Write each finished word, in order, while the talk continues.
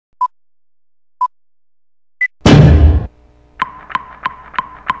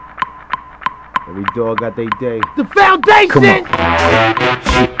Every dog got their day. The foundation! Come on.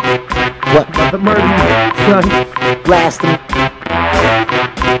 Shit. What? Nothing murder you, son. Blast him.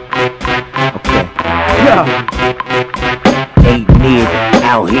 Okay. Yeah. Ain't near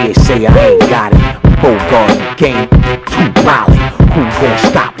out here say I ain't got it. Bogart game too violent. Who gon'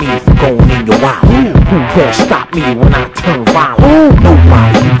 stop me from going in your wallet? Who gon' stop me when I turn violent?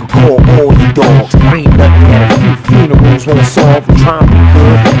 Nobody. You can call all your dogs. Ain't nothing that a few funerals won't solve. I'm trying to be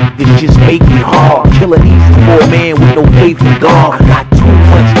good. This just make me hard. Killing these poor man with no faith in God. I got too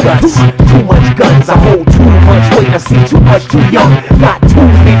much guts, too much guns. I hold too much weight. I see too much too young. Got too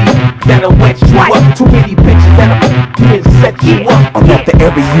many that'll wet you up. Too many bitches that'll set you up. I'm after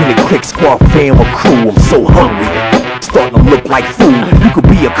every unit, click, squad, fam, or crew. I'm so hungry, starting to look like food. You could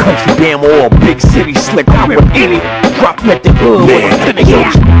be a country bam or a big city slick. I'm with any drop at the hood.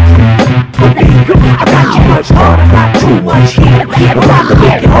 I got too much heart, I got too much heat. I'm about to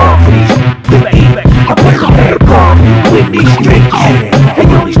make it hard for these. I put the bad guard with these streets. I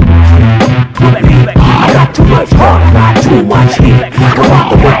got too much heart, I got too much heat. I'm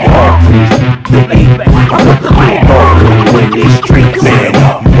about to make it hard for these. I put the bad guard with these streets. You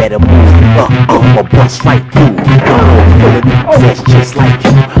better move, I'ma bust right through. That's just like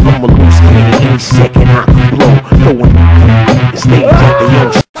you. I'm a loose cannon, any second I can blow. Throwing the stage at the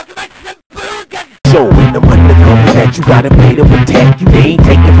young. So in the undercover that you gotta pay to protect you. They ain't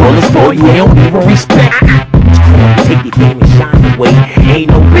taking bullets for you, they don't even respect. Take your game and shine away. Ain't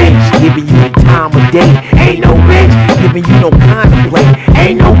no bitch giving you the time of day. Ain't no bitch giving you no kind of play.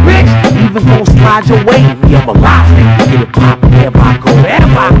 Ain't no bitch even gon' slide your way. Me, I'm alive, get it poppin' wherever I go.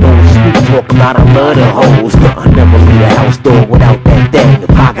 Wherever I go, Snoop talk about I love the hoes. I never leave a house door without that thing.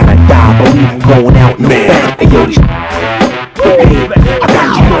 If I gotta die, believe I'm going out in the bang. Hey yo, these I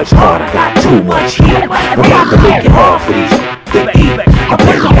got too much heart, I got too much heat. I'm about to make it hard for these. I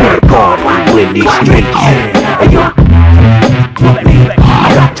play the bad guard with these streets. Hey yo,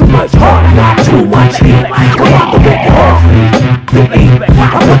 I got too much heart, I got too much heat. I'm about to make it hard for these.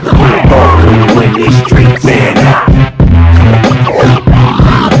 I put the bad guard with these streets.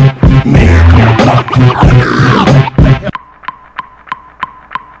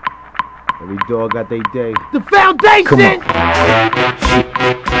 Every dog got their day. The foundation! Come on. Shit.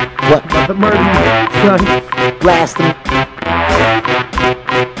 What? Nothing murder you, son. Blast him.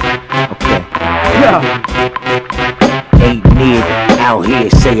 Okay. Yeah. Ain't near out here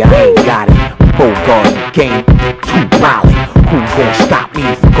say I ain't got it. Bogart game too violent. Who gon' stop me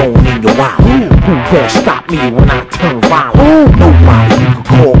from going in your wallet? Who gon' stop me when I turn violent? Nobody. You can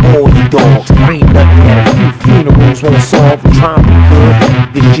call all your dogs. Ain't nothing that a few funerals won't solve. I'm trying to be good.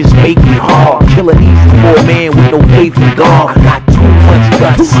 This just make me hard. Killing these poor man with no faith in God. I got too much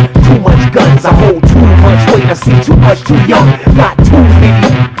guts, too much guns. I hold too much weight. I see too much too young. Got too many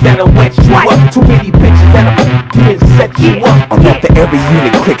that'll wet you up. Too many bitches that'll set you up. I'm after every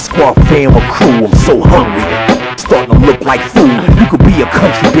unit, click, squad, fam, or crew. I'm so hungry, starting to look like food. You could be a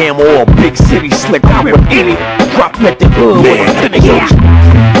country bam or a big city slick. I'm with any drop at the hood. I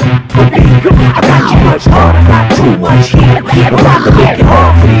got too much heart, I got too much heat. I'm about to make it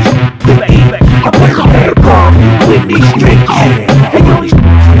hard for these. I play the bad guard with these streets. I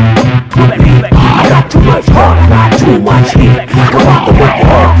got too much heart, I got too much heat. I'm about to make it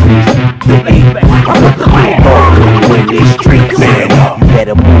hard for these. I put the bad guard with these streets. You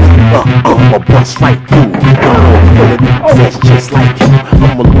better move, I'ma bust right through. That's just like you.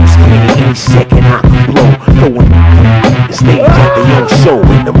 I'm a loose cannon, any second I can blow. Throwing the stage at the young show.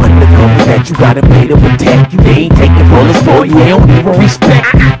 In the undercover that you gotta pay to protect you. They ain't taking bullets for you, they don't even respect.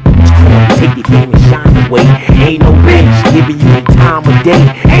 Take your game and shine away. Ain't no bitch giving you the time of day.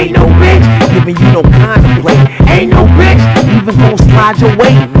 Ain't no bitch giving you no kind of play. Ain't no bitch even gon' slide your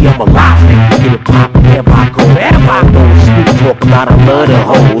way. Me, I'm alive, get it poppin' wherever I go. Wherever I go, Snoop talk about I love the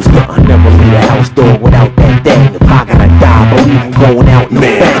hoes. I never leave a house door without that thing. If I gotta die, believe I'm going out in the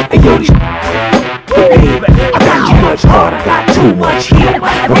bang. Hey yo, these I got too much heart, I got too much heat.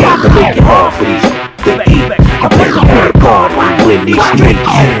 I'm about to make it hard for these. I play the bad guard with these streets.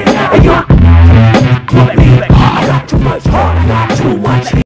 Hey yo.